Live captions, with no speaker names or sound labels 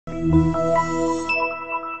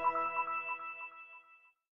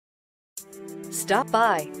Stop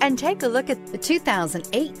by and take a look at the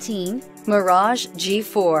 2018 Mirage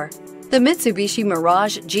G4. The Mitsubishi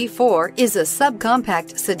Mirage G4 is a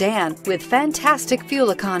subcompact sedan with fantastic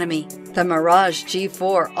fuel economy. The Mirage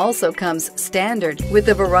G4 also comes standard with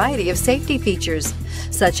a variety of safety features,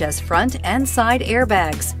 such as front and side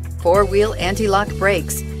airbags, four-wheel anti-lock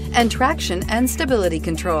brakes, and traction and stability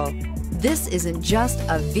control. This isn't just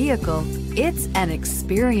a vehicle, it's an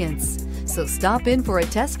experience. So stop in for a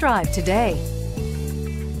test drive today.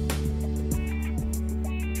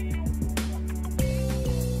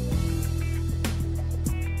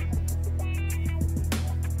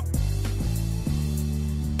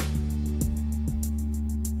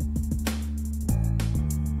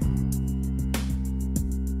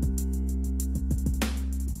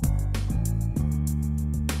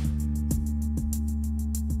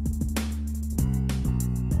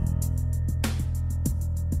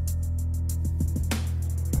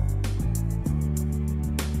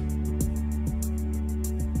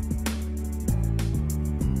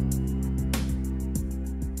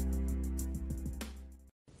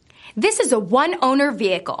 This is a one-owner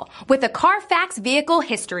vehicle with a Carfax Vehicle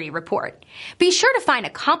History Report. Be sure to find a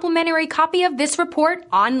complimentary copy of this report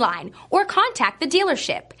online or contact the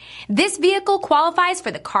dealership. This vehicle qualifies for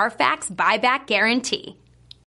the Carfax Buyback Guarantee.